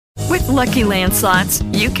Lucky Land Slots,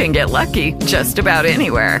 you can get lucky just about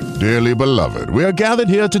anywhere. Dearly beloved, we are gathered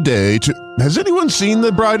here today to... Has anyone seen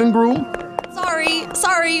the bride and groom?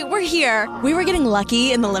 Sorry, we're here. We were getting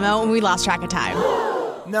lucky in the limo and we lost track of time.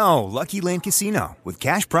 No, Lucky Land Casino, with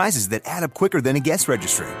cash prizes that add up quicker than a guest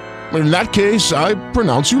registry. In that case, I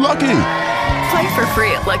pronounce you lucky. Play for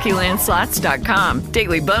free at LuckyLandSlots.com.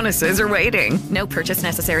 Daily bonuses are waiting. No purchase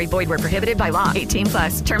necessary. Void where prohibited by law.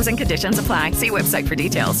 18+. Terms and conditions apply. See website for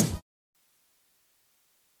details.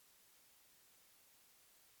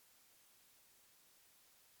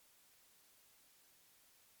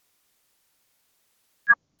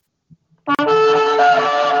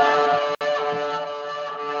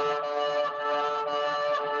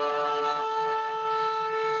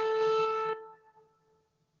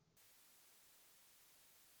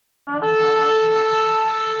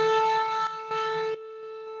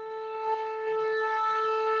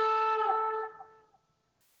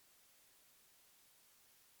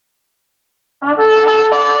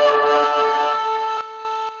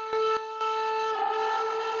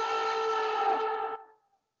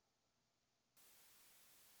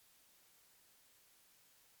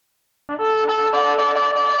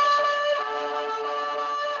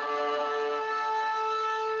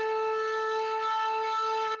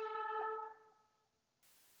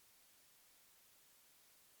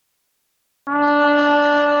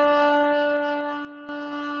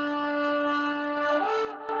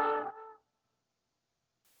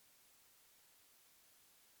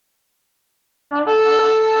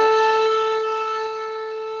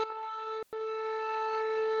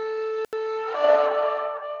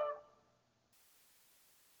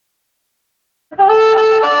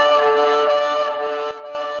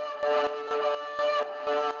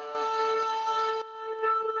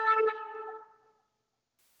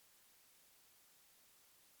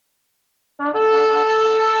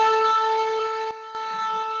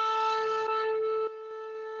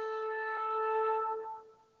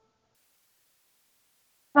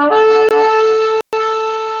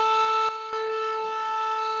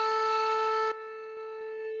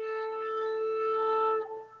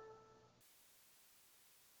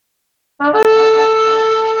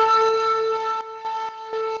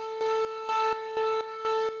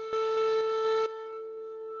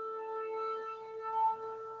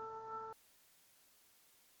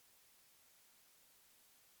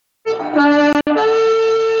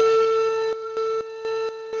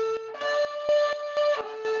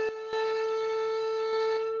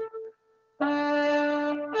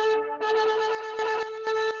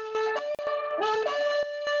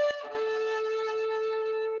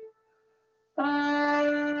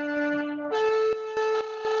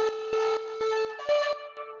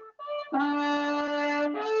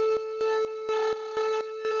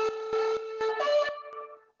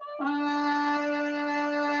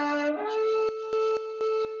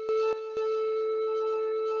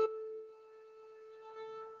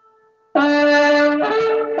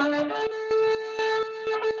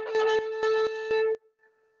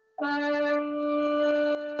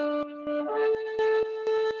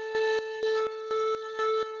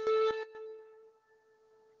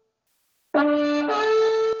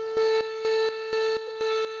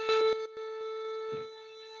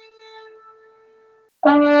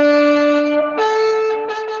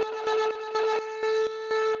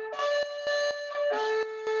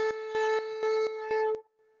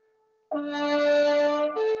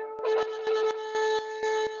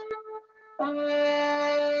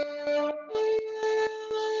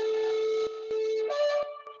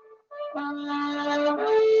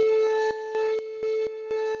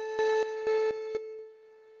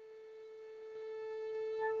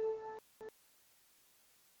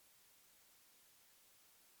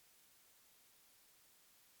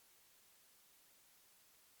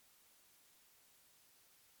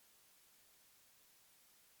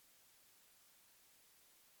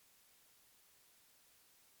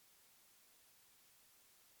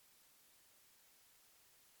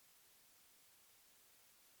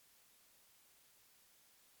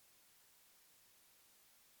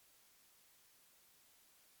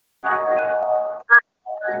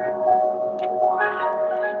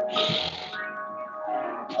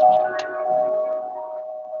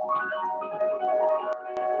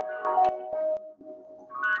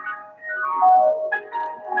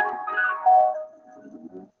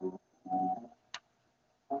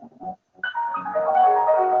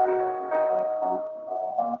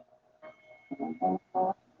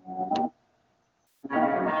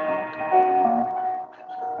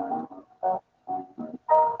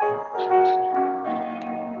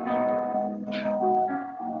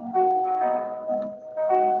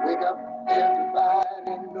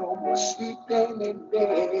 sleeping in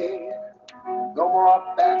bed. No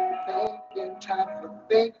more back thinking, time for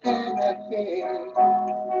thinking ahead.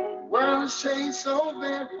 The world has changed so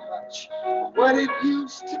very much from what it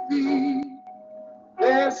used to be.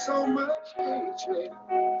 There's so much hatred,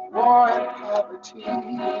 war and poverty.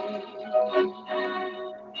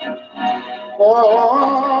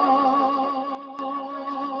 Oh,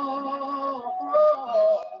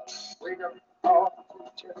 wake up, all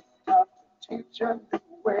teachers, time to teach a new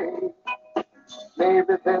way.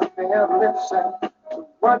 Maybe then they'll listen to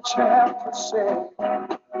what you have to say.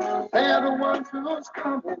 They're the ones who's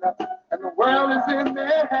coming up, and the world is in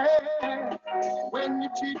their hands. When you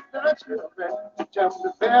teach the children, just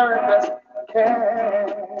the very best you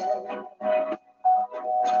can.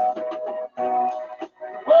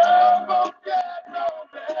 The world won't get no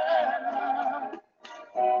better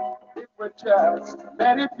if we just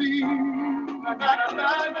let it be. Na, na, na,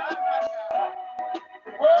 na, na.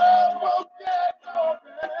 The world won't get no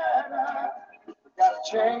better. We gotta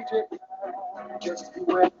change it, just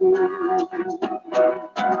you and me.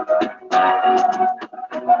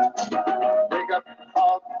 Wake up,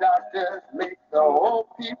 all the doctors, make the old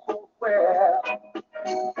people well.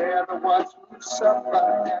 They're the ones who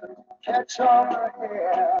suffer and catch all the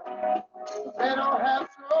hair. They don't have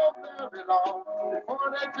so very long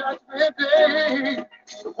before their judgment day.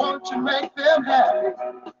 So won't you make them happy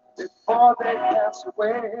before they pass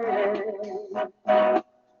away?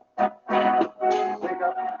 Wake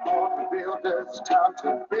up, all the builders, time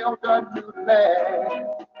to build a new land.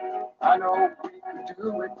 I know we can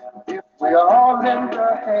do it if we all lend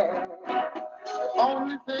a hand. The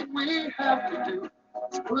only thing we have to do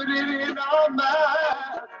is put it in our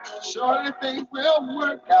mind. Surely things will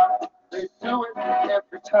work out. They do it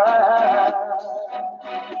every time.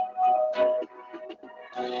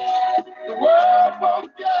 The world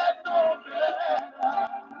won't get no better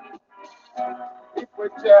if we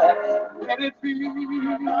just let it be.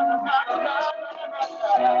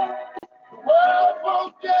 The world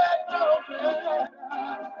won't get no better.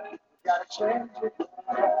 Gotta change it,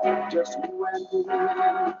 just you and me.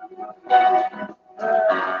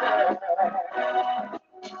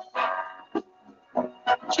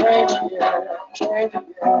 Change it, yeah,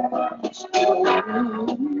 just you and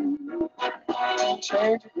me.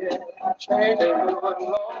 Change it, yeah, change it, do it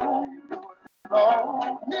alone,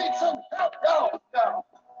 Need some help, go.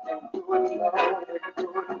 And do it alone,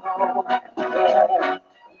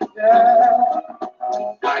 yeah.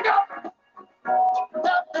 Wake up,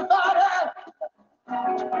 everybody.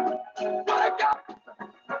 Wake up,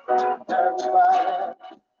 everybody.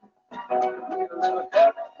 Need a little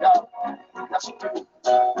help, y'all. Yes, you do.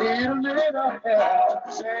 Need a little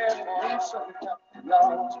help. Say it, need some help,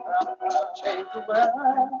 y'all. Change the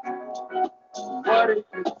world, what it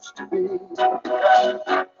used to be.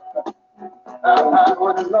 I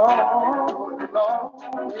would alone,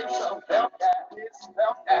 need some help, need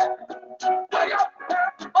some help. Wake up,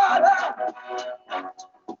 everybody.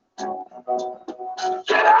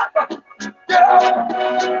 Get up, get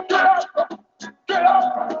up, get up, get up.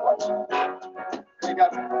 Wake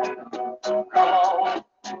up, come on.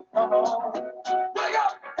 Wake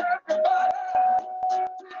up, everybody.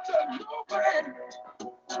 It's a new way.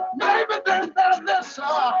 Maybe then they'll listen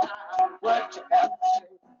what you have to say.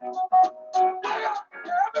 Wake up,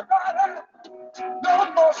 everybody.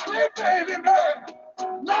 No more sleeping in bed.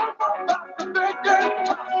 No more about the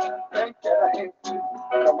thinking. Think it ain't.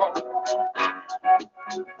 Come on.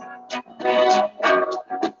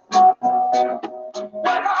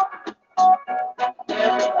 Wake up,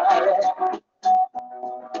 everybody.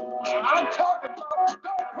 I'm talking about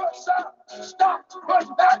don't push up, stop, push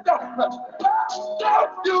back, don't push.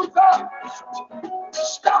 Don't use up,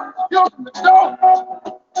 stop using the door.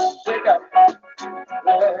 Wake up.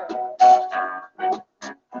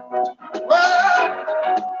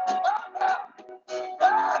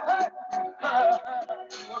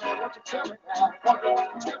 What you tell me now? What you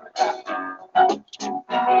tell me now?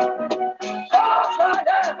 Oh, my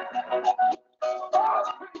God. Oh,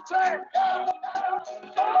 pretty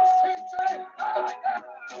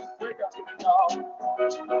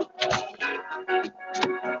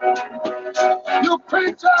you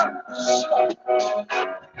preachers,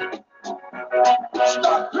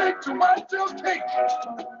 stop preaching what you teach.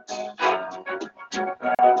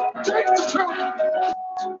 Teach the truth.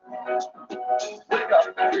 Wake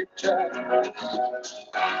up, preachers.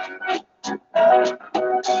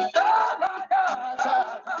 Oh my God,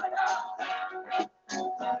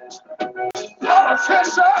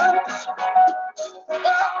 politicians,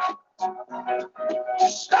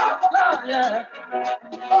 stop lying,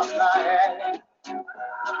 stop lying.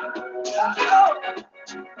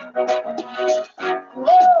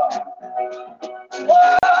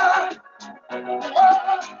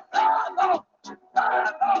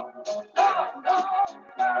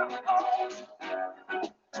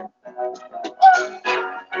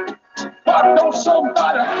 Why don't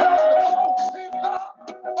somebody help me?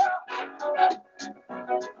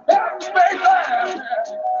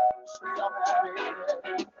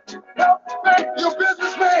 You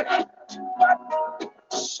businessman.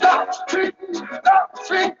 Stop treating, stop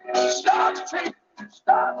treating, stop treating,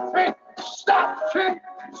 stop treating, stop treating,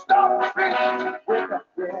 stop treating. Wake up,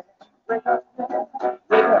 yeah. Wake up, yeah.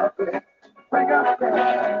 Wake up, yeah. Wake up,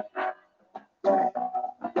 yeah.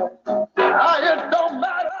 It don't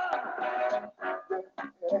matter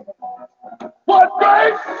what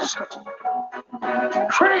race,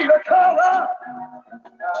 creed, or color.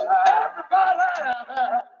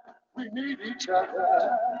 Everybody, we need each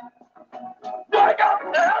other. Wake up,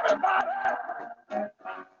 everybody.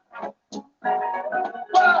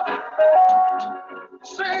 Well,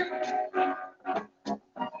 see,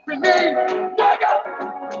 we need, wake up,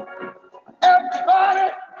 everybody.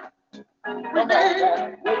 We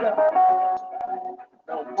need, wake up.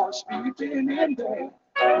 No more sleeping in bed.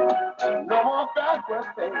 No more backward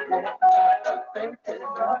thinking. Thinking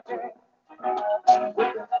nothing.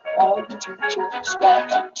 All the teachers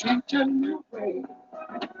start teaching new ways.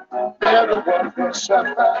 They're the ones that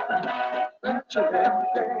suffer each and every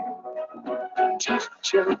day. Teach the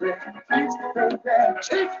children, teach the babies,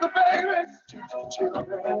 teach the babies, teach the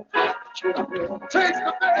children, teach the children, teach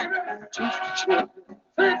the babies, teach the children,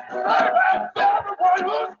 teach the babies. They're the one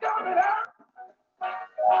who's coming out.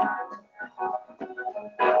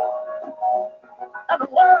 And the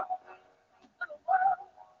world.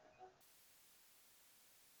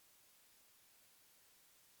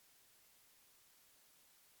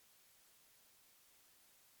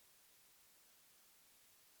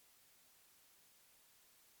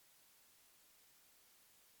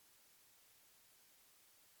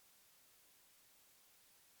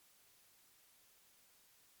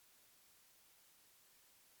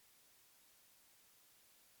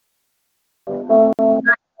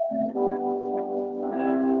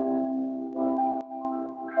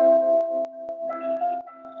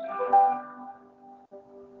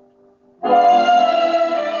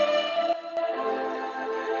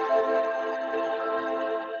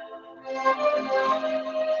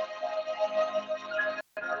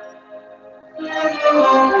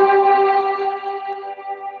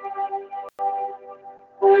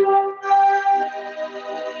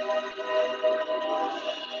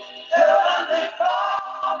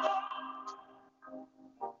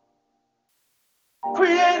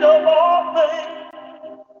 Creator of all things,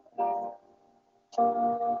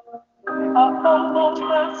 I humble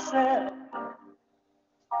myself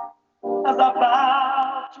as I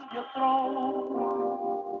bow to your throne.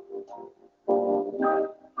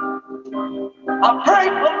 I pray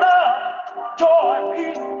for love, joy,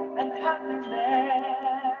 peace, and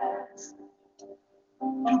happiness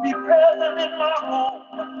to be present in my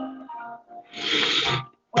home.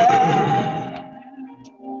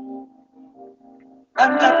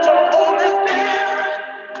 And that your Holy Spirit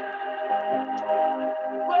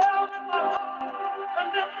dwell in my heart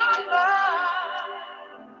and in my life.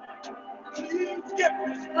 Please give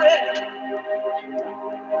me strength,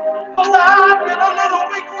 'cause I've been a little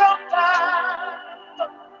weak sometimes.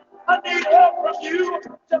 I need help from you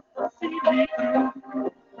just to see me through.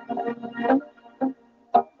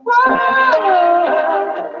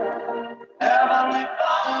 Heavenly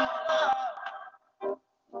Father,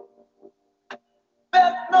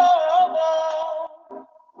 best of all,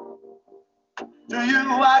 to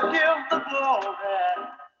you I give the glory,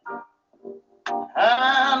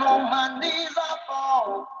 and on my knees I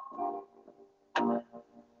fall.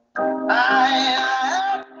 I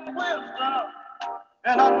ask for wisdom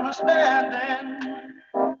and understanding.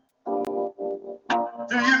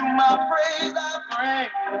 To you my praise I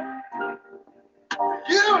bring,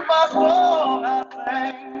 to you my song I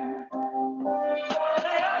sing.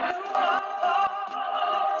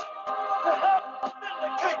 To help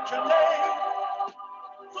vindicate your name,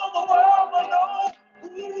 so the world will know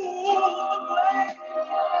who's to blame.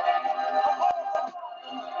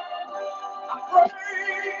 I pray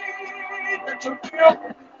that you feel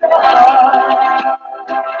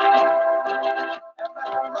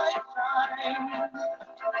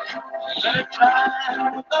let it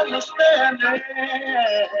shine with understanding.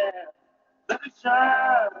 Let it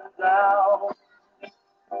shine out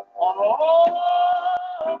on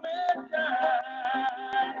all mankind.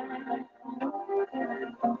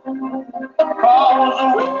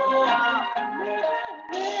 Cause we are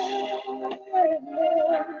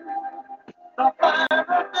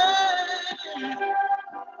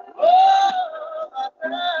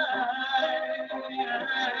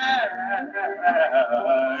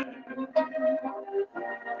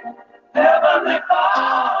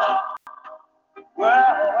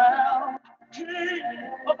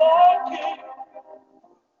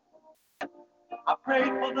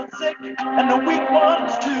and the weak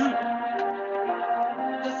ones too.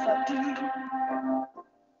 Yes, I do.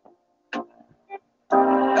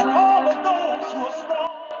 And all of those who are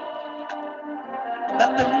strong,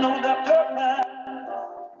 let them know their purpose.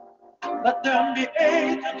 Let them be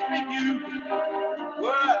agents for you.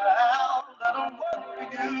 Well, let them work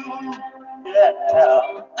for you.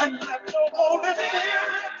 Yeah. And let the Holy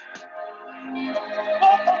Spirit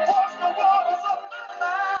walk across the waters of my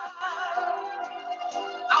life.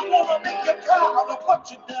 I want to make you proud of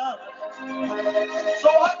what you've done. So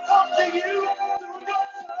I come to you through your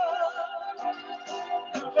son.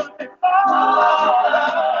 You will be Father.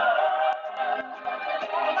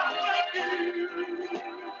 I thank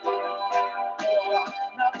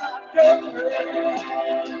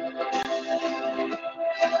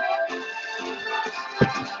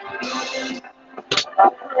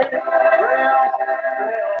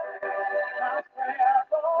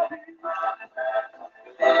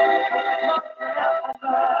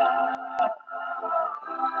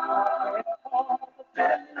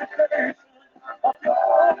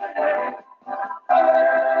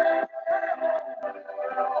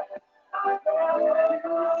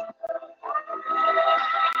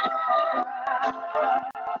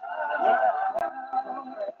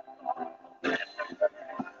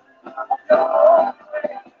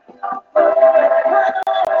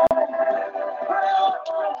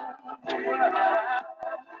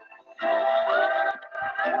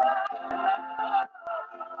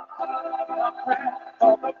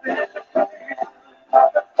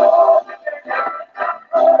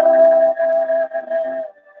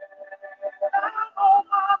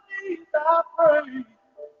you.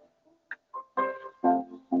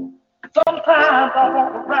 Sometimes I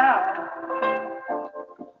walk around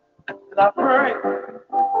and I pray,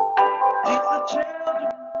 teach the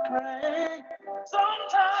children to pray.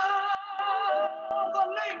 Sometimes I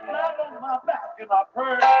lay flat on my back and I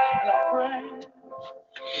pray and I pray.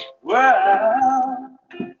 Well,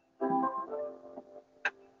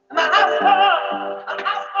 and I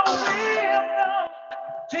ask for wisdom,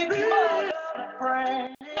 teach me to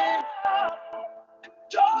pray.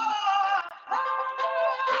 Joy,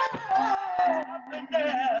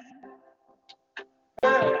 happiness.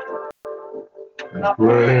 And I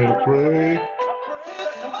pray,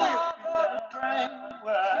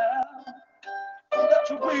 that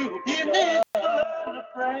you will give me the love to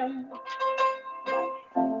pray.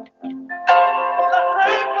 I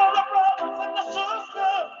pray for the brothers and the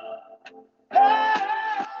sisters.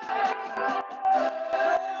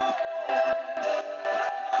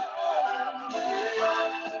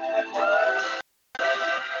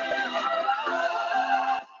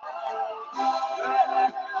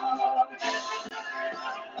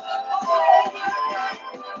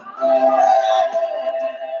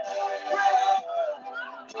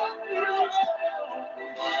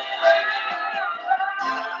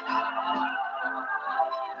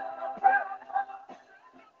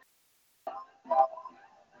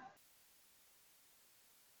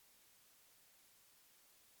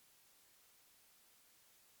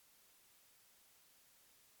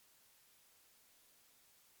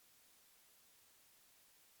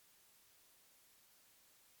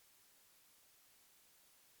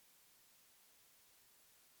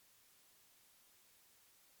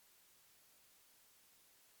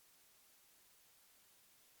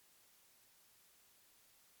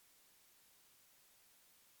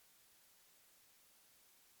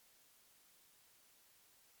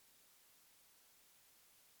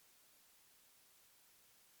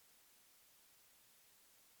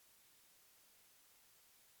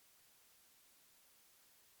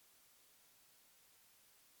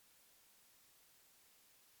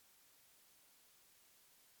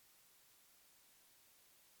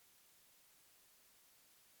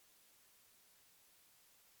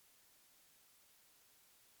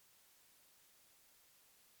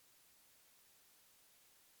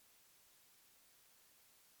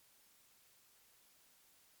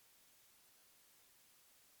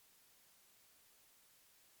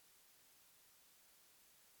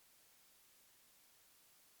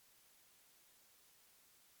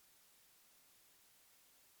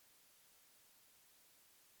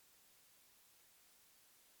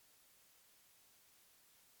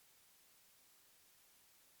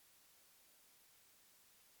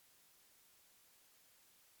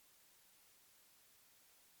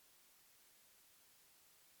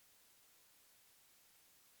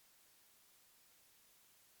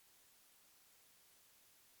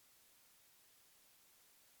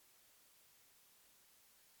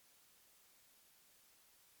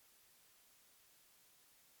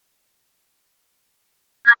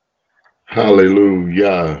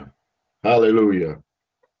 Hallelujah. Hallelujah.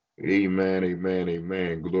 Amen, amen,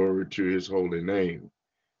 amen. Glory to his holy name.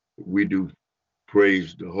 We do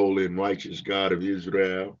praise the holy and righteous God of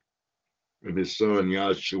Israel and his son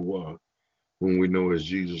Yahshua, whom we know as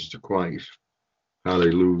Jesus the Christ.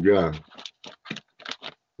 Hallelujah.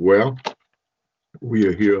 Well, we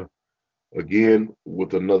are here again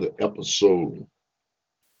with another episode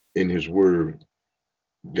in his word.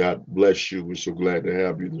 God bless you. We're so glad to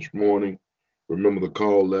have you this morning. Remember the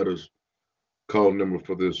call letters. Call number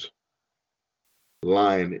for this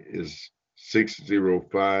line is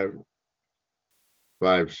 605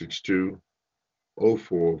 562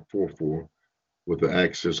 0444 with the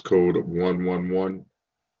access code of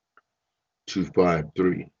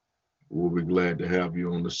 111253. We'll be glad to have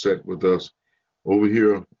you on the set with us. Over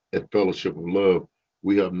here at Fellowship of Love,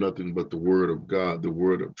 we have nothing but the Word of God, the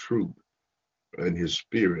Word of truth, and His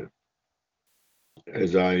Spirit.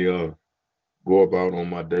 As I go about on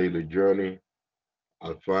my daily journey,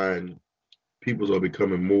 I find people are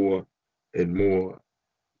becoming more and more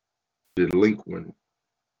delinquent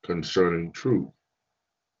concerning truth.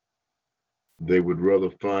 They would rather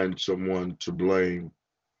find someone to blame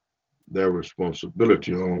their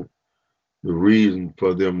responsibility on, the reason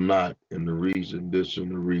for them not, and the reason this and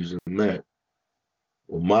the reason that.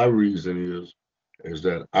 Well, my reason is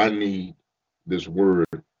that I need this word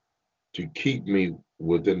to keep me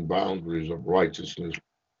within boundaries of righteousness,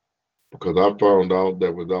 because I found out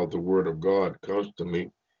that without the word of God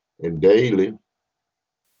constantly and daily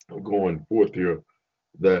going forth here,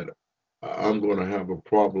 that I'm going to have a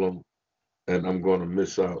problem and I'm going to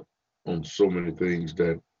miss out on so many things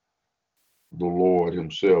that the Lord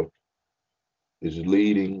Himself is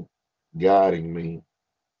leading, guiding me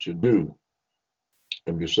to do.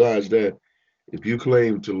 And besides that, if you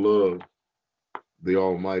claim to love the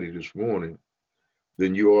Almighty this morning,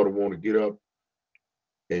 then you ought to want to get up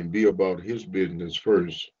and be about His business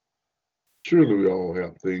first. Surely we all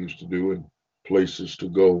have things to do and places to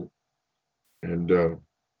go. And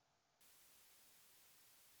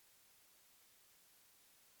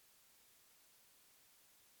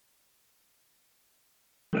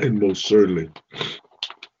most certainly,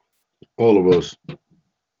 all of us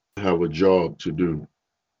have a job to do,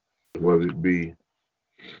 whether it be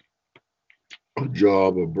a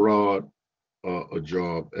job abroad or a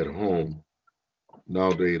job at home.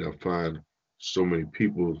 Nowadays, I find so many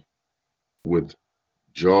people with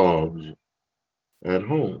jobs at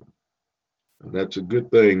home. And that's a good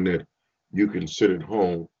thing that you can sit at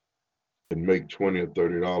home and make $20 or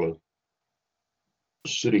 $30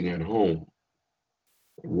 sitting at home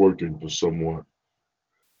working for someone.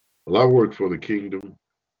 Well, I work for the kingdom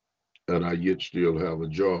and I yet still have a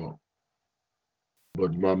job.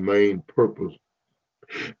 But my main purpose,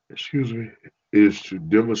 excuse me, is to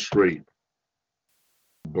demonstrate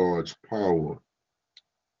God's power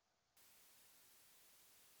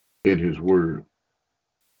in His Word.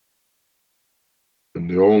 And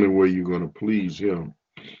the only way you're going to please Him,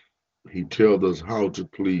 He tells us how to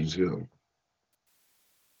please Him.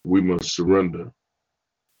 We must surrender.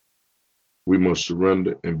 We must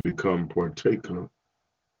surrender and become partaker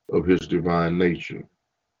of His divine nature.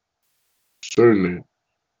 Certainly,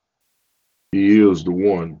 He is the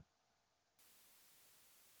one.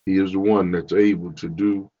 He is the one that's able to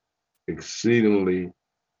do exceedingly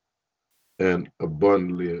and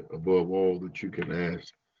abundantly above all that you can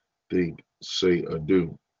ask, think, say, or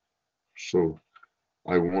do. So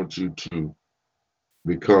I want you to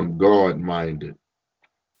become God-minded.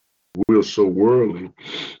 We're so worldly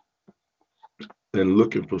and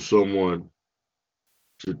looking for someone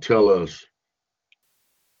to tell us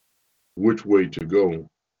which way to go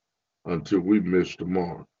until we miss the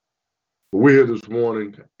mark. We're here this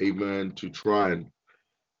morning, amen, to try and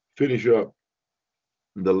finish up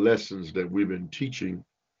the lessons that we've been teaching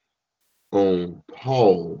on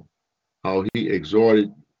Paul, how he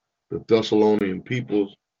exhorted the Thessalonian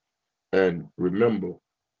peoples. And remember,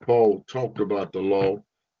 Paul talked about the law,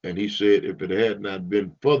 and he said if it had not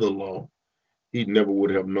been for the law, he never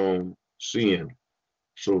would have known sin.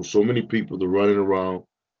 So many people are running around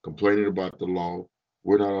complaining about the law.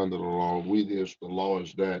 We're not under the law. We this, the law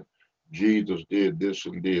is that. Jesus did this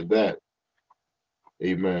and did that.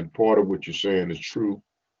 Amen. Part of what you're saying is true,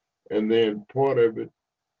 and then part of it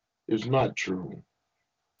is not true.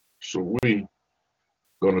 So we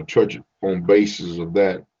gonna touch on basis of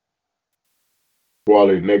that.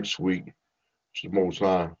 Probably next week, if the Most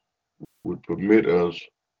High would permit us,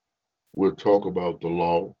 we'll talk about the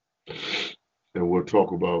law, and we'll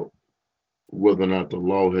talk about whether or not the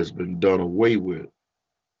law has been done away with.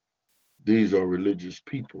 These are religious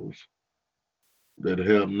peoples that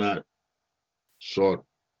have not sought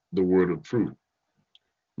the word of truth.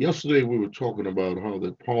 Yesterday we were talking about how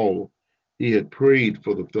that Paul, he had prayed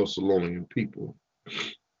for the Thessalonian people,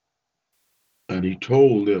 and he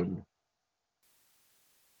told them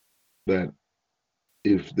that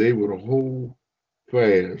if they would hold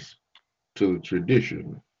fast to the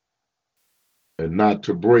tradition and not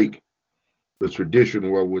to break the tradition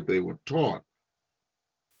wherewith they were taught,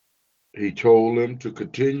 he told them to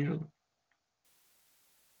continue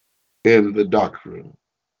in the doctrine.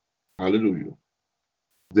 Hallelujah.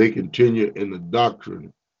 They continue in the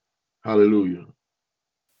doctrine. Hallelujah.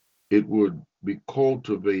 It would be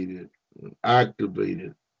cultivated and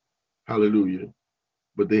activated. Hallelujah.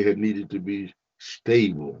 But they had needed to be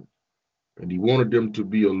stable. And he wanted them to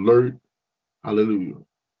be alert. Hallelujah.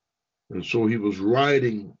 And so he was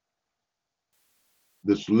writing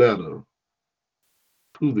this letter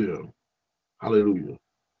to them. Hallelujah.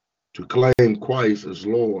 To claim Christ as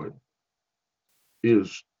Lord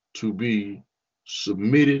is to be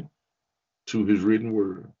submitted to his written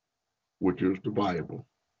word, which is the Bible.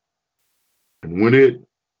 And when it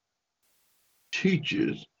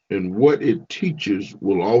teaches, and what it teaches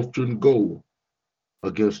will often go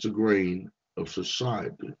against the grain of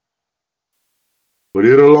society. But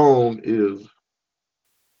it alone is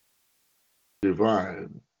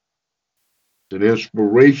divine, an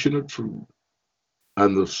inspiration of truth,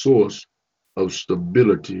 and the source of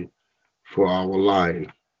stability for our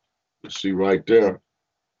life. You see right there,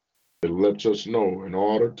 it lets us know in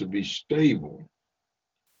order to be stable,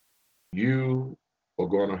 you are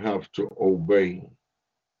going to have to obey.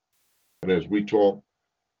 And as we talked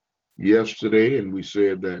yesterday, and we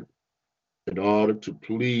said that in order to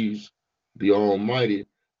please the Almighty,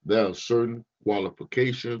 there are certain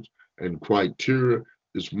qualifications and criteria.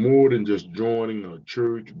 It's more than just joining a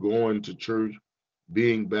church, going to church,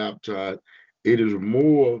 being baptized. It is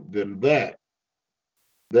more than that.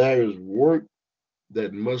 There is work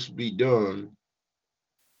that must be done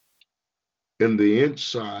in the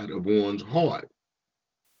inside of one's heart,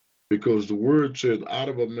 because the word says out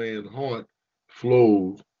of a man's heart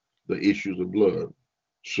flows the issues of blood.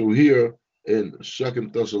 So here in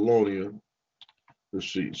Second Thessalonians,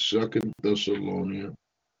 let's see, Second Thessalonians,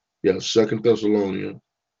 Second Thessalonians,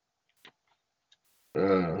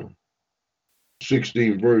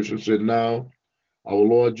 16 verse, it said, now our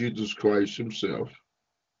Lord Jesus Christ himself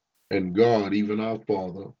and God, even our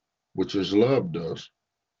Father, which has loved us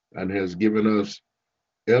and has given us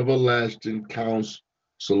everlasting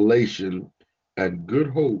consolation and good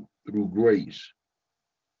hope through grace,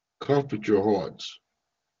 comfort your hearts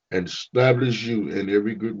and establish you in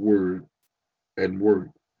every good word and work.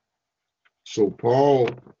 So Paul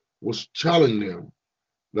was telling them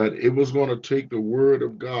that it was going to take the word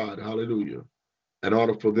of God, hallelujah, in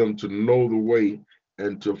order for them to know the way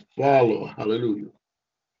and to follow, hallelujah.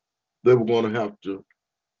 They were going to have to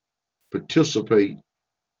participate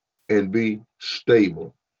and be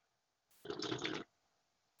stable.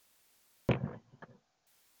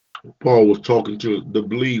 Paul was talking to the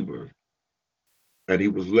believers, and he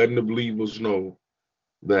was letting the believers know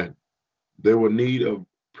that they were in need of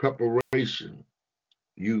preparation.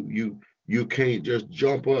 You can't just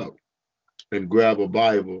jump up and grab a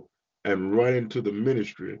Bible and run into the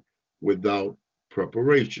ministry without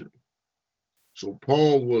preparation. So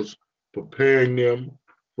Paul was preparing them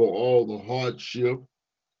for all the hardship,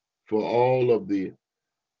 for all of the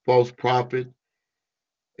false prophet,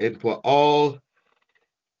 and for all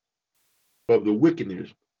of the wickedness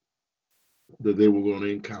that they were going to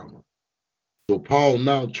encounter. So Paul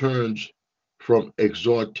now turns from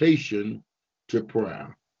exhortation to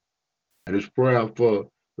prayer. And his prayer for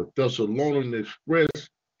the Thessalonians expressed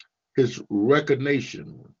his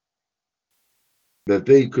recognition that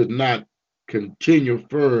they could not continue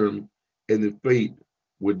firm in the faith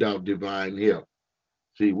without divine help.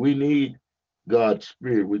 See, we need God's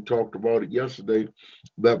Spirit. We talked about it yesterday,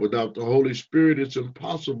 that without the Holy Spirit, it's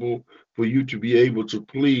impossible for you to be able to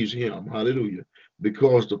please him. Hallelujah.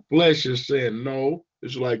 Because the flesh is saying no.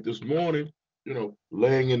 It's like this morning,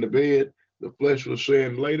 laying in the bed, the flesh was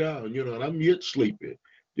saying, lay down, and I'm yet sleepy.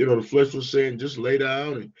 The flesh was saying, just lay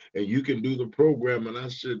down and you can do the program. And I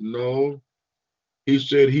said, no. He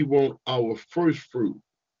said he wants our first fruit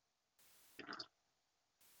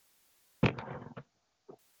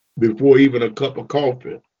before even a cup of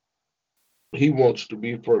coffee. He wants to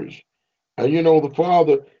be first. And the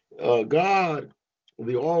Father, God,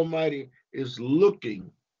 the Almighty, is looking,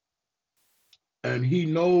 and he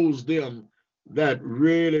knows them that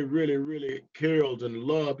really, really, really cares and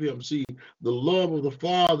love him. See, the love of the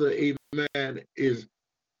Father, amen, is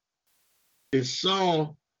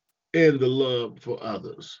saw in the love for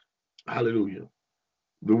others. Hallelujah.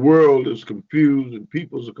 The world is confused and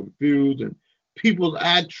peoples are confused and people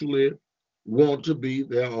actually want to be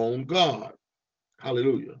their own God.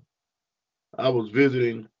 Hallelujah. I was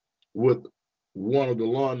visiting with one of the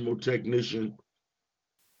lawnmower technicians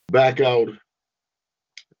back out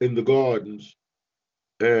in the gardens,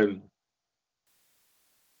 and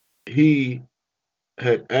he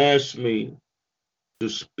had asked me to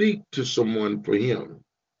speak to someone for him.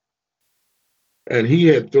 And he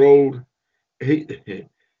had thrown, he,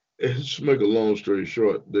 to make a long story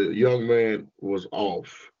short, the young man was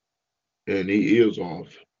off, and he is off,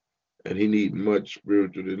 and he needs much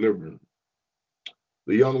spiritual deliverance.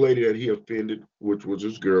 The young lady that he offended, which was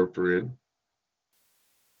his girlfriend,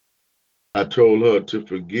 I told her to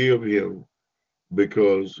forgive him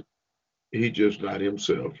because he just not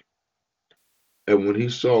himself. And when he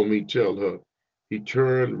saw me tell her, he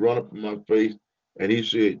turned, run up in my face, and he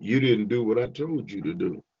said, "You didn't do what I told you to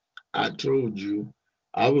do. I told you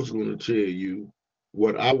I was going to tell you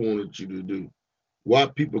what I wanted you to do. Why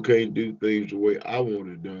people can't do things the way I want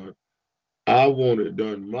it done. I want it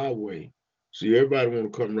done my way. See, everybody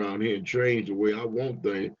want to come around here and change the way I want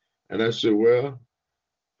things." And I said, "Well,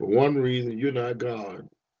 for one reason, you're not God,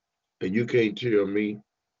 and you can't tell me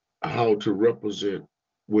how to represent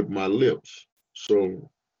with my lips. So,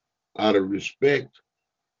 out of respect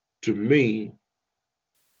to me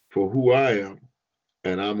for who I am,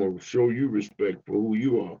 and I'm going to show you respect for who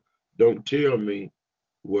you are, don't tell me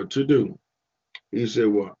what to do." He said,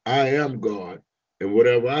 "Well, I am God, and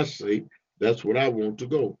whatever I say, that's what I want to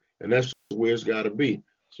go. And that's where it's got to be."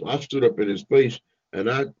 So I stood up in his face, and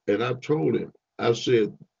I told him, I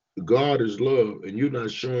said, "God is love, and you're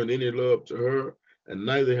not showing any love to her, and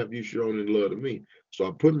neither have you shown any love to me." So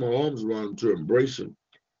I put my arms around him to embrace him.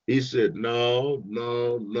 He said, "No,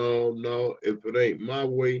 no, no, no. If it ain't my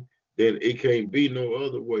way, then it can't be no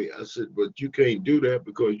other way." I said, "But you can't do that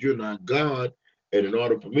because you're not God. And in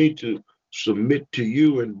order for me to submit to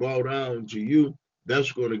you and bow down to you,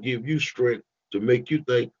 that's going to give you strength to make you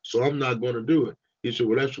think. So I'm not going to do it." He said,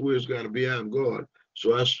 "Well, that's where it's got to be. I'm God."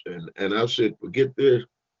 So I said, "Forget this.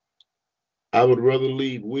 I would rather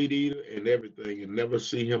leave weed eater and everything and never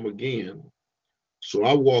see him again." So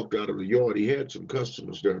I walked out of the yard. He had some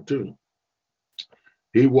customers there too.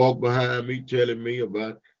 He walked behind me telling me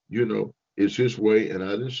about, it's his way, and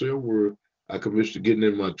I didn't say a word. I commenced to getting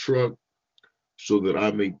in my truck so that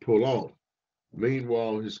I may pull off.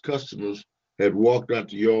 Meanwhile, his customers had walked out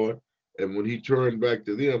the yard, and when he turned back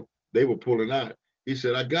to them, they were pulling out. He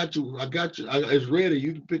said, I got you, it's ready,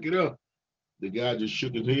 you can pick it up." The guy just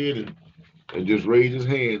shook his head and just raised his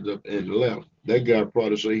hands up and left. That guy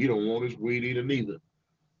probably said he don't want his weed eater neither.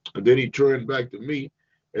 And then he turned back to me,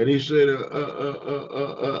 and he said, and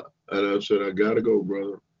I said, "I gotta go,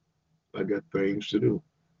 brother. I got things to do."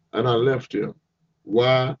 And I left him.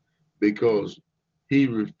 Why? Because he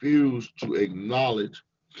refused to acknowledge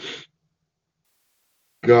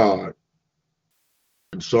God.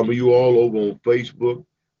 And some of you all over on Facebook,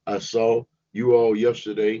 I saw you all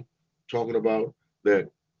yesterday talking about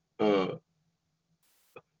that uh,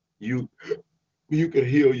 you you can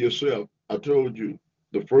heal yourself. I told you,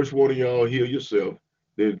 the first one of y'all heal yourself,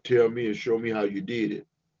 then tell me and show me how you did it.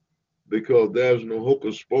 Because there's no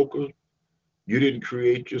hocus pocus. You didn't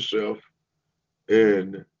create yourself,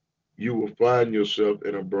 and you will find yourself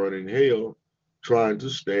in a burning hell trying to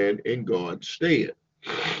stand in God's stead.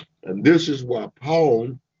 And this is why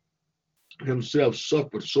Paul himself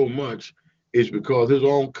suffered so much, is because his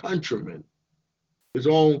own countrymen, his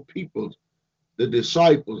own people, the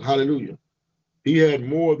disciples, hallelujah. He had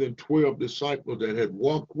more than 12 disciples that had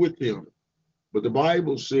walked with him. But the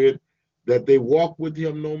Bible said that they walked with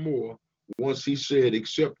him no more once he said,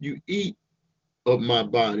 "Except you eat of my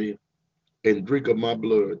body and drink of my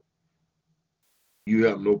blood, you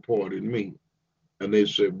have no part in me." And they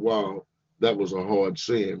said, "Wow, that was a hard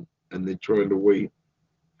sin." And they turned away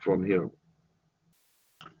from him.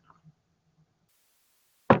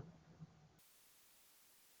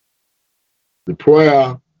 The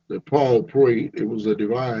prayer that Paul prayed, it was a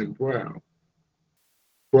divine prayer.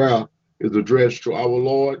 Prayer is addressed to our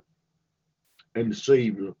Lord and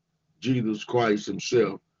Savior, Jesus Christ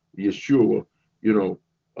himself, Yeshua, you know,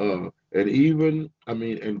 and even,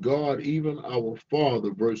 and God, even our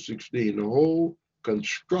Father, verse 16, the whole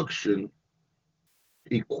construction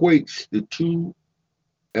equates the two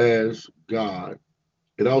as God.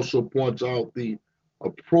 It also points out the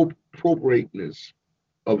appropriateness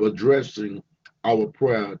of addressing our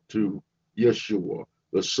prayer to Yeshua,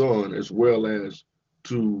 the Son, as well as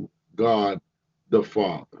to God the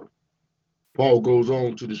Father. Paul goes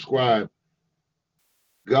on to describe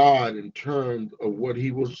God in terms of what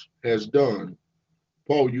he has done.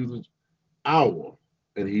 Paul uses our,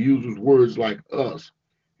 and he uses words like us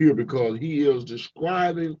here because he is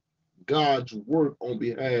describing God's work on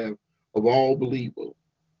behalf of all believers.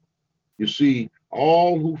 You see,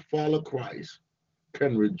 all who follow Christ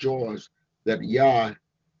can rejoice that Yah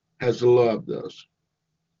has loved us.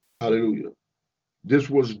 Hallelujah. This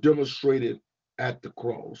was demonstrated at the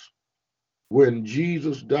cross when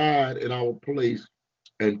Jesus died in our place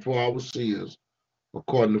and for our sins,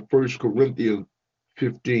 according to 1 Corinthians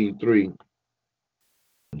 15:3,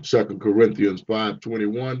 2 Corinthians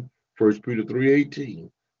 5:21, 1 Peter 3:18.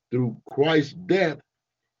 Through Christ's death,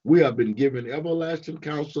 we have been given everlasting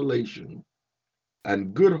consolation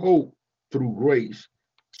and good hope through grace.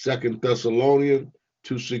 2 Thessalonians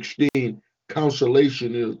 2:16,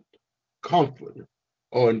 consolation is comfort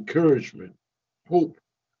or encouragement. Hope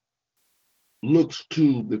looks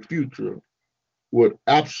to the future with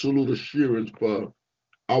absolute assurance, for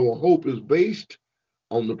our hope is based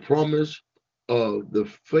on the promise of the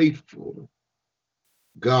faithful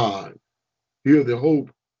God. Here, the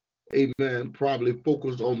hope, amen, probably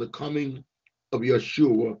focused on the coming of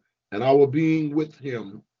Yeshua and our being with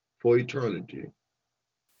him for eternity.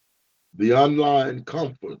 The unlying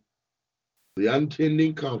comfort, the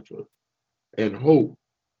unending comfort and hope,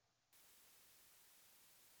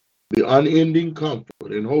 the unending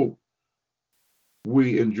comfort and hope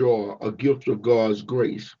we enjoy a gift of God's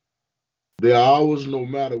grace. They are ours no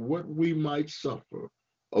matter what we might suffer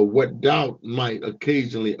or what doubt might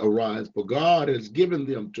occasionally arise, for God has given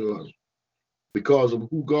them to us because of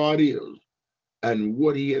who God is and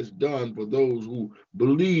what he has done for those who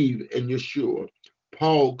believe in Yeshua.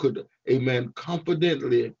 Paul could, amen,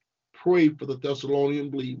 confidently pray for the Thessalonian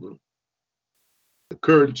believers. The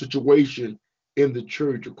current situation in the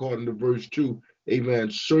church, according to verse 2, amen,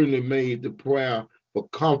 certainly made the prayer for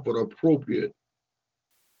comfort appropriate.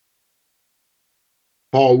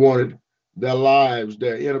 Paul wanted their lives,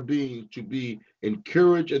 their inner being, to be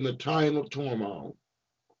encouraged in the time of turmoil.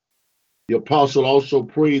 The apostle also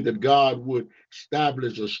prayed that God would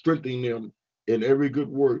establish or strengthen them in every good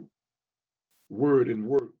word and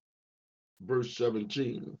work. Verse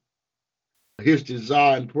 17. His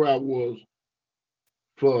desire and prayer was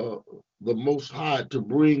for the Most High to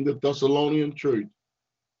bring the Thessalonian church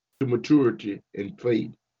to maturity in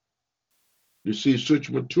faith. You see,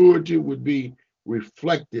 such maturity would be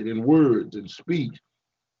reflected in words and speech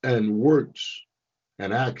and works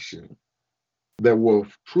and action that were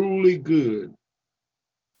truly good,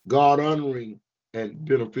 God-honoring, and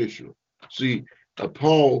beneficial. See,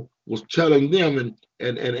 Paul was telling them,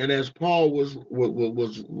 and as Paul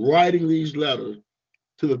was writing these letters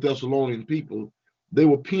to the Thessalonian people, they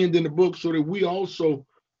were penned in the book so that we also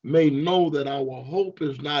may know that our hope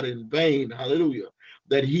is not in vain. Hallelujah.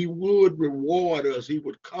 That he would reward us. He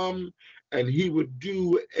would come and he would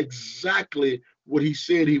do exactly what he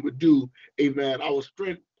said he would do. Amen. Our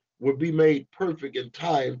strength would be made perfect in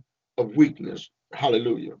time of weakness.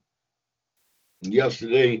 Hallelujah.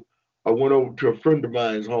 Yesterday, I went over to a friend of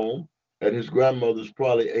mine's home, and his grandmother's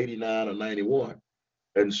probably 89 or 91.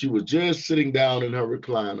 And she was just sitting down in her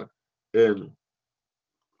recliner. And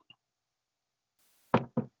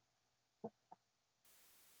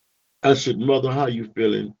I said, "Mother, how you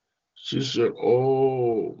feeling?" She said,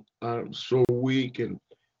 "Oh, I'm so weak." And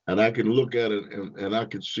I can look at it and I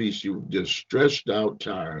could see she was just stressed out,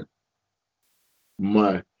 tired.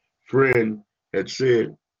 My friend had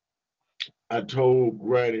said, I told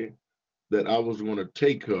Granny that I was going to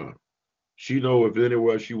take her. She know if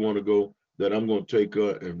anywhere she want to go, that I'm going to take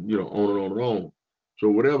her, and on and on and on. So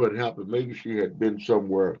whatever had happened, maybe she had been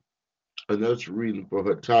somewhere, and that's the reason for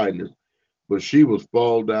her tiredness. But she was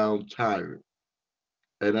fall down tired.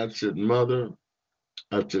 And I said, "Mother,"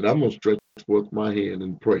 I said, "I'm going to stretch forth my hand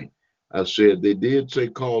and pray." I said, they did say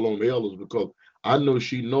call on the elders because I know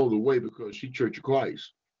she know the way because she Church of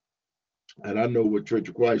Christ. And I know what Church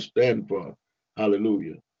of Christ stand for.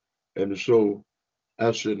 Hallelujah. And so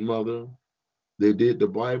I said, "Mother,"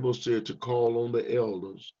 the Bible said to call on the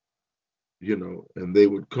elders, and they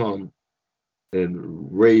would come and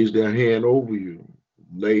raise their hand over you,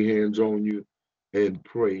 lay hands on you, and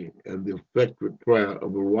pray. And the effective prayer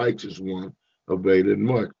of a righteous one availeth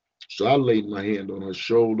much. So I laid my hand on her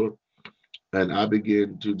shoulder and I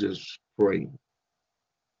began to just pray.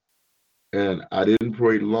 And I didn't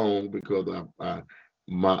pray long because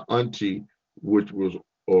my auntie, which was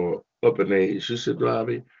up in age, she said,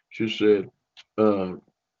 "Robbie," she said, uh,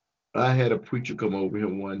 "I had a preacher come over here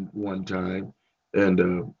one time,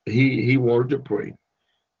 and he wanted to pray."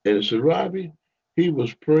 And I said, "Robbie," he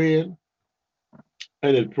was praying,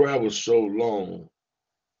 and his prayer was so long.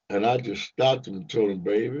 And I just stopped him and told him,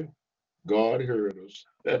 "Baby, God heard us.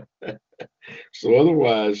 So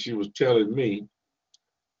otherwise, she was telling me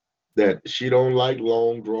that she don't like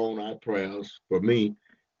long, drawn-out prayers. For me,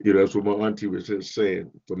 that's what my auntie was just saying,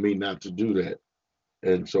 for me not to do that.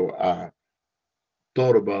 And so I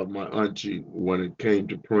thought about my auntie when it came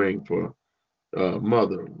to praying for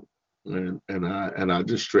mother. And I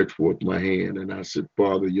just stretched forth my hand and I said,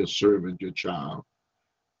 Father, your servant, your child,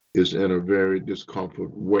 is in a very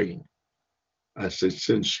discomfort way. I said,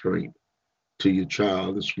 send strength to your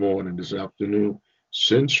child this morning, this afternoon.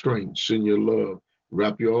 Send strength, send your love.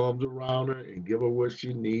 Wrap your arms around her and give her what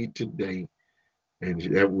she needs today. And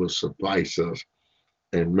that will suffice us.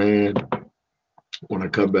 And man, when I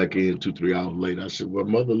come back in 2, 3 hours later, I said, well,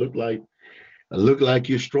 mother, look like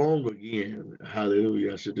you're strong again.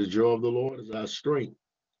 Hallelujah. I said, the joy of the Lord is our strength.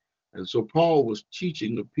 And so Paul was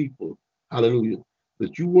teaching the people, hallelujah,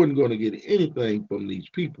 that you weren't going to get anything from these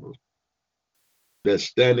people that's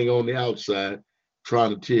standing on the outside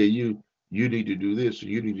trying to tell you, you need to do this or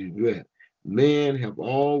you need to do that. Men have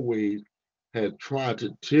always had tried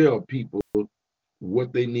to tell people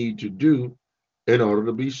what they need to do in order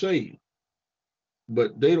to be saved.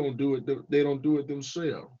 But they don't do it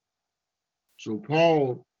themselves. So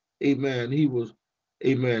Paul, amen, he was,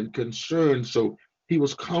 amen, concerned. So he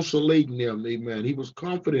was consolating them, amen. He was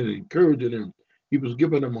confident and encouraging them. He was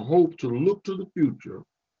giving them a hope to look to the future.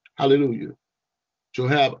 Hallelujah. To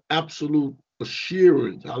have absolute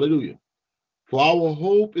assurance. Hallelujah. For our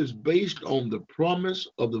hope is based on the promise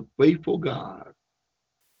of the faithful God.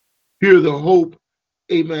 Here the hope,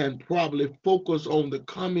 amen, probably focus on the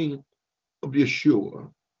coming of Yeshua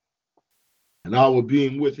and our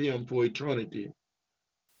being with him for eternity.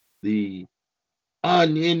 The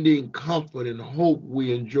unending comfort and hope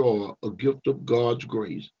we enjoy, a gift of God's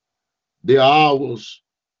grace. They are ours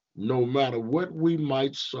no matter what we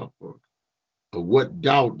might suffer or what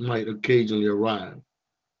doubt might occasionally arise.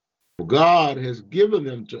 For God has given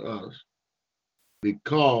them to us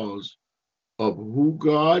because of who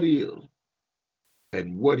God is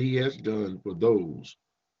and what he has done for those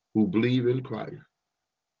who believe in Christ.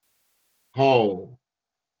 Paul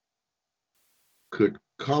could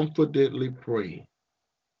confidently pray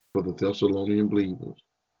for the Thessalonian believers.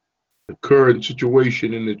 The current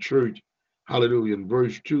situation in the church, hallelujah, in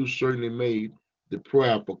verse 2 certainly made the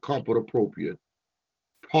prayer for comfort appropriate.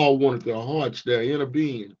 Paul wanted their hearts, their inner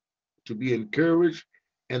being, to be encouraged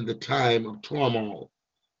in the time of turmoil.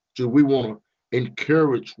 So we want to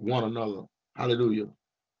encourage one another. Hallelujah.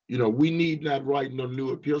 We need not write no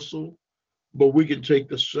new epistle, but we can take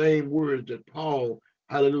the same words that Paul,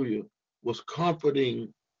 hallelujah, was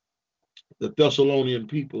comforting the Thessalonian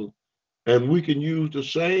people, and we can use the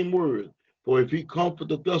same words. For if he comfort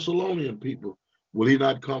the Thessalonian people, will he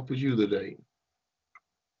not comfort you today?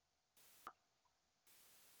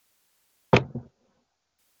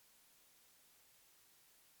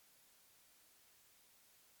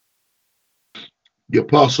 The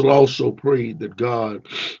apostle also prayed that God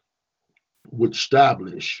would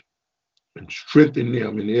establish and strengthen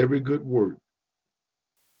them in every good work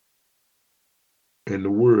and the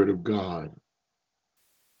word of God.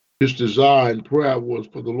 His desire and prayer was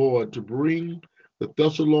for the Lord to bring the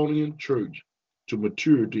Thessalonian church to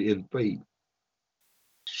maturity in faith.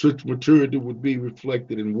 Such maturity would be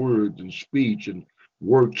reflected in words and speech and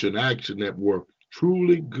works and action that were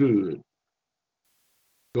truly good,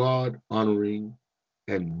 God-honoring,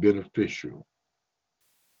 and beneficial,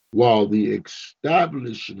 while the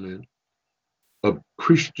establishment of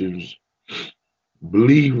Christians,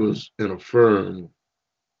 believers in a firm,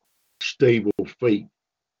 stable faith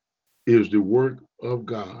is the work of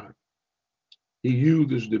God. He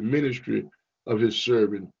uses the ministry of his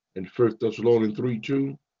servant in 1 Thessalonians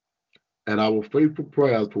 3:2 and our faithful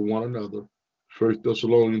prayers for one another, 1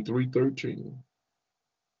 Thessalonians 3:13.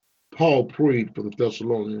 Paul prayed for the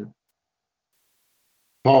Thessalonians.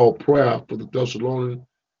 Paul's prayer for the Thessalonians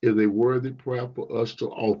is a worthy prayer for us to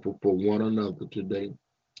offer for one another today.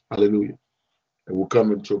 Hallelujah. And we're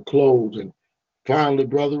coming to a close. And finally,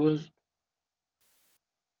 brethren,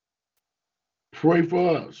 pray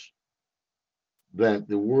for us that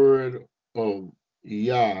the word of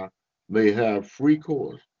Yah may have free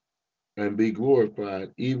course and be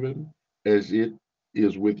glorified even as it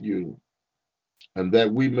is with you, and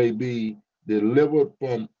that we may be delivered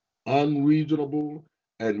from unreasonable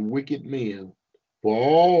and wicked men. For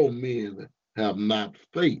all men have not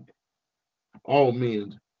faith. All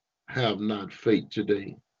men have not faith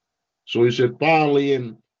today. So he said, finally,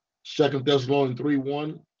 in 2 Thessalonians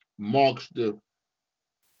 3:1, marks the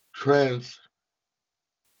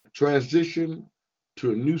transition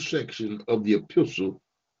to a new section of the epistle,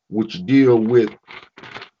 which deal with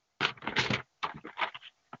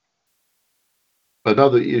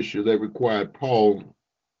another issue that required Paul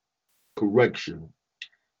correction,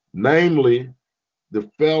 namely the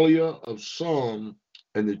failure of some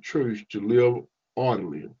in the church to live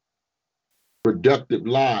orderly, productive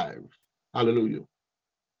lives. Hallelujah.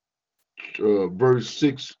 Verse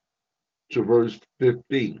 6 to verse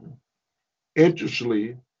 15.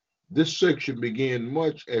 Interestingly, this section began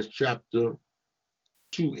much as chapter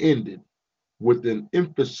 2 ended, with an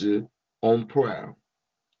emphasis on prayer,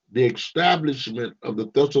 the establishment of the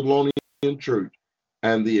Thessalonian church,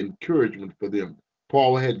 and the encouragement for them.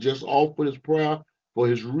 Paul had just offered his prayer for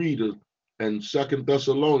his readers in 2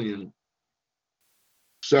 Thessalonians,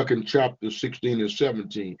 2nd chapter 16 and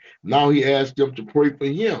 17. Now he asked them to pray for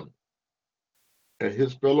him and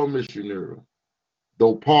his fellow missionaries.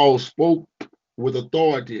 Though Paul spoke with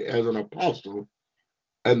authority as an apostle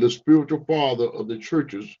and the spiritual father of the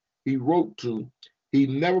churches he wrote to, he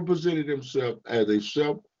never presented himself as a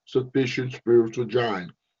self-sufficient spiritual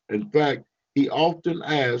giant. In fact, he often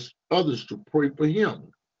asked others to pray for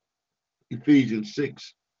him. Ephesians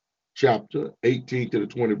 6, chapter 18 to the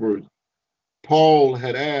 20 verse. Paul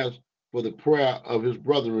had asked for the prayer of his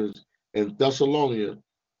brethren in Thessalonica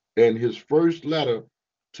in his first letter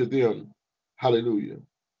to them. Hallelujah.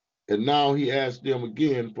 And now he asked them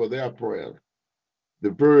again for their prayer.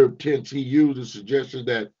 The verb tense he uses suggests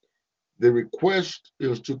that the request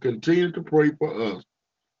is to continue to pray for us,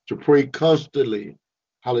 to pray constantly,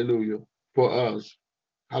 hallelujah, for us,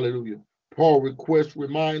 hallelujah. Paul requests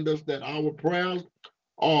remind us that our prayers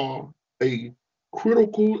are a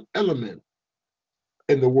critical element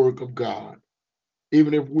in the work of God.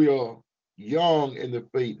 Even if we are young in the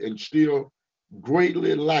faith and still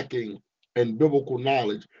greatly lacking in biblical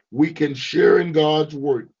knowledge, we can share in God's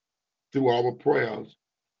work through our prayers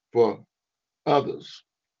for others.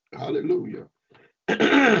 Hallelujah.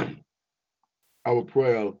 Our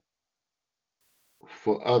prayer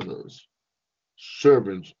for others,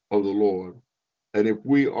 servants of the Lord. And if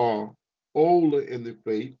we are older in the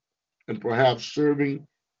faith and perhaps serving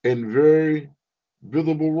in very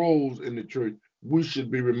visible roles in the church, we should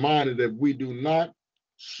be reminded that we do not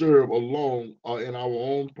serve alone or in our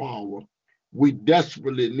own power. We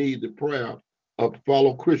desperately need the prayer of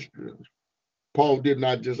fellow Christians. Paul did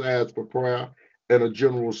not just ask for prayer in a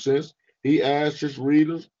general sense. He asked his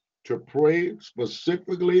readers to pray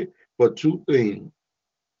specifically for two things.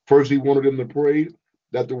 First, he wanted them to pray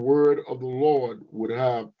that the word of the Lord would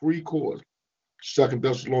have free course. 2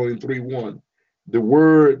 Thessalonians 3:1. The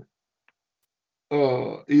word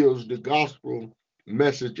is the gospel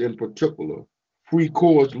message in particular. Free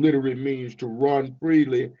course literally means to run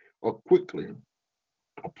freely or quickly.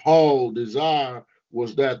 Paul's desire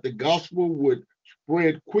was that the gospel would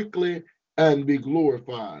spread quickly and be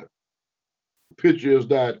glorified. Picture is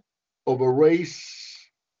that of a race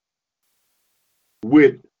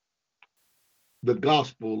with the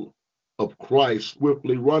gospel of Christ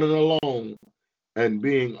swiftly running along and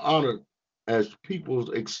being honored as peoples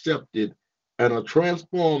accepted and are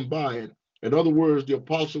transformed by it. In other words, the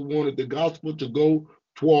apostle wanted the gospel to go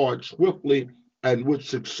toward swiftly and with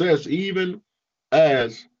success, even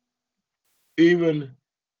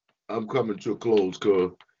I'm coming to a close,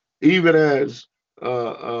 cuz even as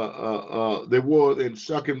there was in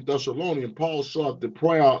 2 Thessalonians, Paul sought the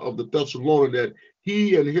prayer of the Thessalonians that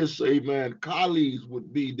he and his, amen, colleagues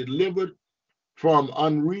would be delivered from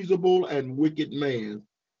unreasonable and wicked man.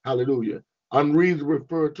 Hallelujah. Unreasonable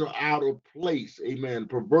referred to out of place, amen,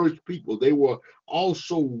 perverse people. They were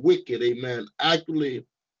also wicked, amen, actually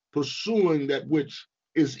pursuing that which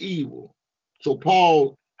is evil. So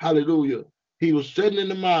Paul, hallelujah, he was setting in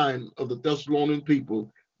the mind of the Thessalonian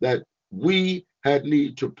people that we had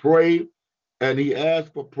need to pray, and he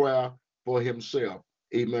asked for prayer for himself.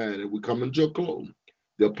 Amen. And we come into a close.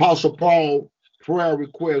 The Apostle Paul's prayer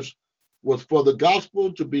request was for the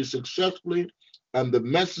gospel to be successfully and the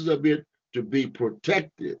message of it to be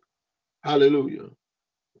protected. Hallelujah.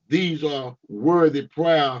 These are worthy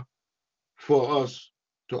prayer for us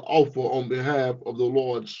to offer on behalf of the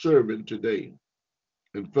Lord's servant today.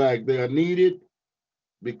 In fact, they are needed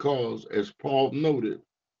because, as Paul noted,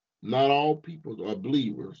 not all people are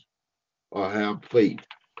believers or have faith.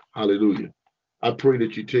 Hallelujah. I pray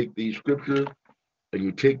that you take these scriptures and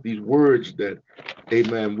you take these words that,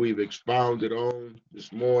 amen, we've expounded on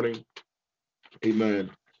this morning, amen,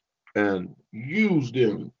 and use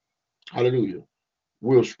them. Hallelujah.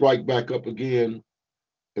 We'll strike back up again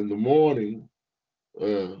in the morning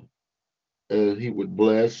as he would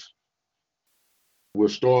bless. We'll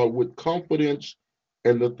start with confidence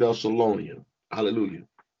in the Thessalonian. Hallelujah.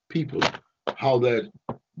 People, how that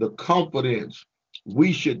the confidence,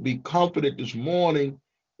 we should be confident this morning,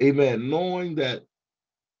 amen, knowing that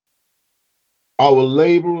Our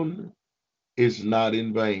laboring is not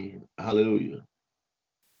in vain. Hallelujah.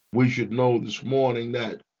 We should know this morning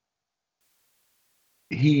that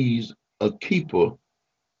he's a keeper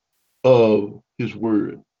of his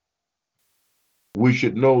word. We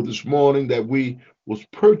should know this morning that we was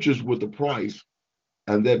purchased with a price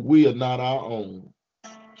and that we are not our own.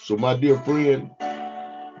 So my dear friend,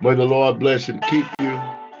 may the Lord bless and keep you.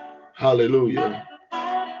 Hallelujah.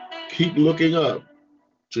 Keep looking up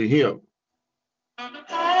to him.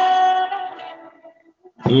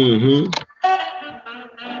 Mm-hmm.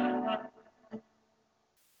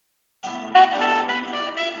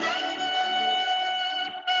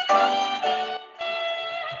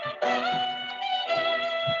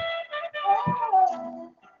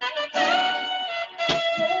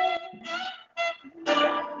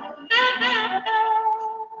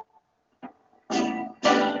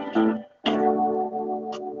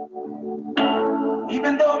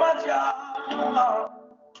 Even though my job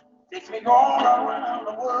takes me all around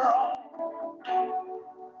the world,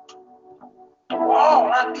 oh,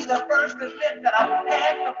 I'll be the first to admit that I've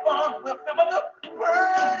had the fun with some of the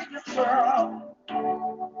prettiest girls.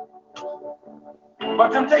 But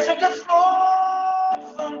temptation gets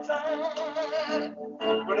strong sometimes,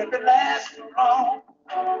 but if it lasts too long,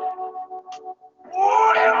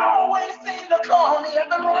 oh, they always seem to call me at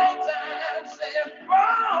the right time, saying,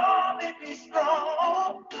 "Mommy, be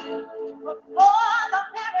strong." But for the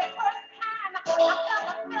very first time, I felt a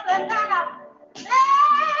feeling that I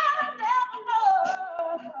never know.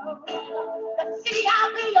 See,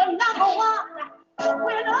 I'll be your number one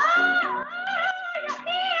when all your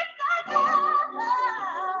needs are done.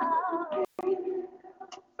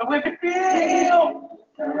 So if you feel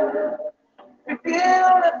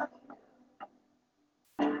that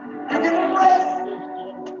you can rest,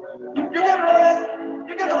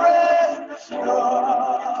 you can rest assured.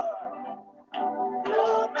 No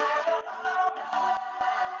matter how I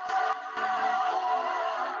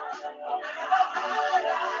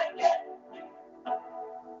get,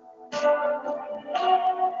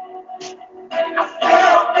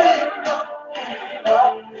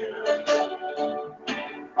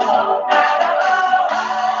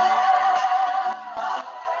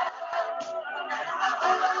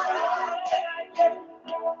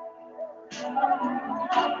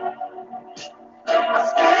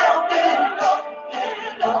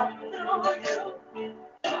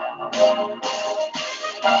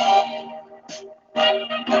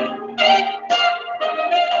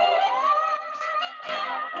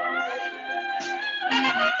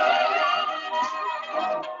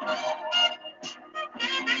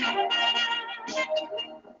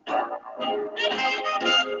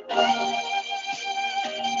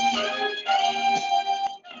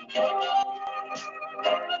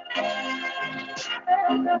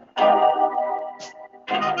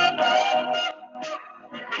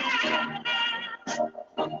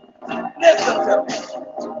 listen to me.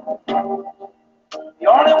 You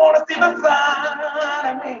only want to see the side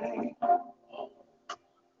of me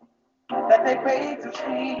that they paid to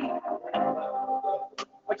see.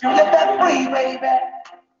 But you get that free, baby.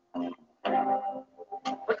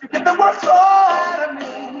 But you get the worst out of me.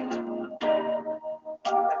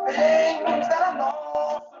 The things that I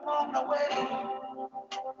lost along the way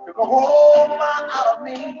took a whole lot out of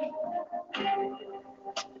me.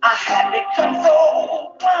 I had become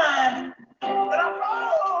so blind that I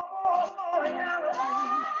lost all the out of me.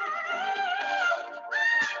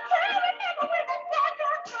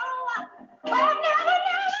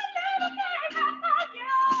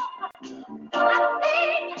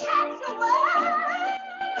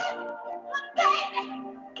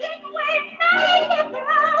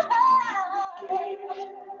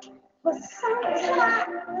 But sometimes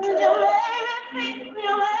you let me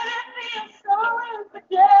feel so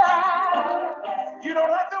insecure. You don't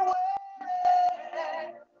have to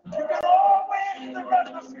wait. You can always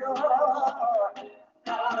rest assured.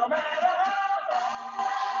 No matter how,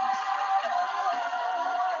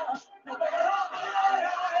 no matter how high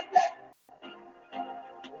I get,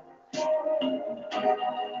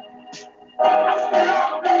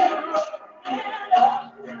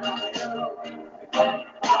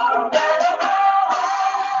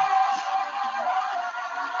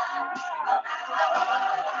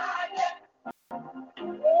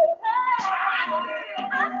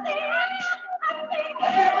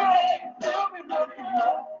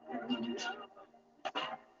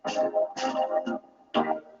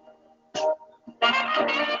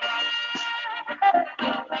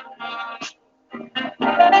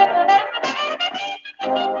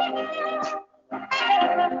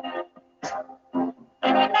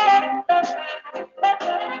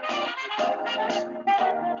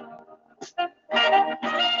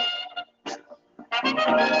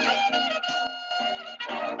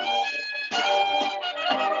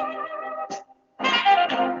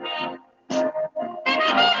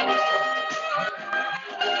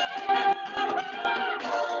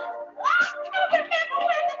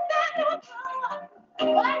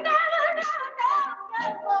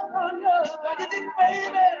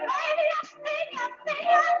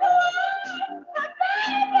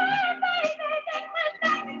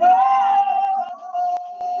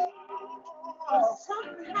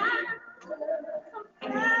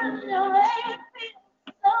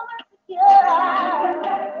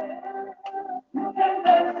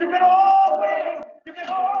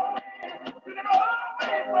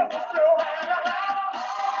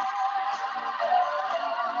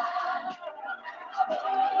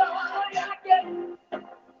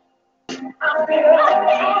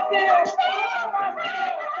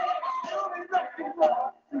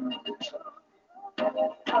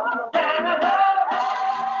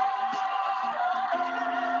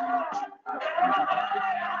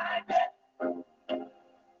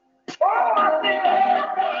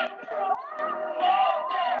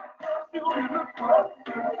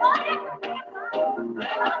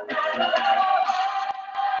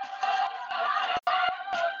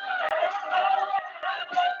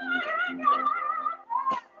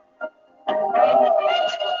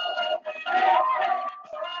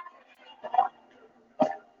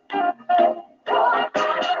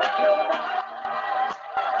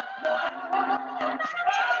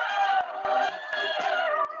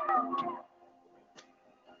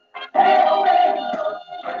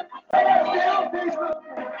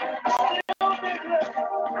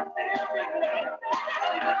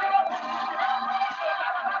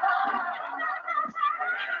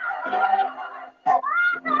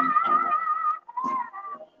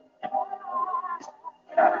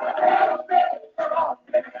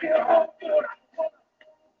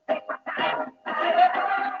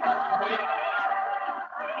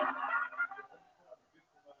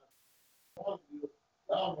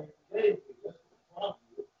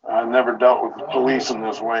 I never dealt with the police in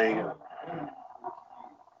this way.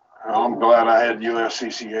 I'm glad I had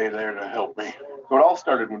USCCA there to help me. So it all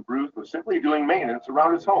started when Bruce was simply doing maintenance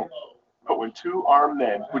around his home. But when two armed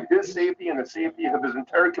men put his safety and the safety of his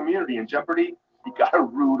entire community in jeopardy, he got a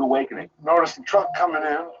rude awakening. Noticed the truck coming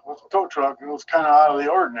in with a tow truck. It was kind of out of the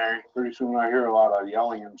ordinary. Pretty soon I hear a lot of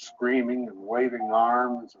yelling and screaming and waving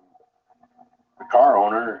arms. And the car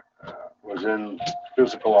owner was in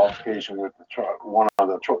physical altercation with the truck, one of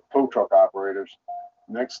the tow truck operators.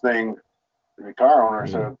 Next thing, the car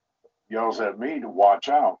owner yells at me to watch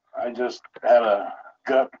out. I just had a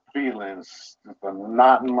gut feeling, just a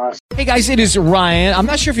knot in my. Hey guys, it is Ryan. I'm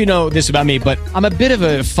not sure if you know this about me, but I'm a bit of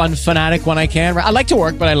a fun fanatic when I can. I like to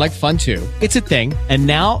work, but I like fun too. It's a thing. And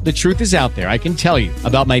now the truth is out there. I can tell you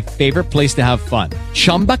about my favorite place to have fun.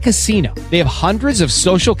 Chumba Casino. They have hundreds of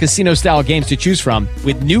social casino style games to choose from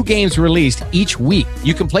with new games released each week.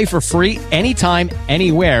 You can play for free anytime,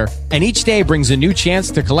 anywhere. And each day brings a new chance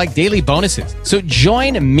to collect daily bonuses. So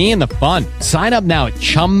join me in the fun. Sign up now at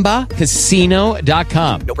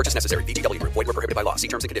ChumbaCasino.com. No purchase necessary. VGW Group. Void where prohibited by law. See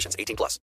terms and conditions. 18+.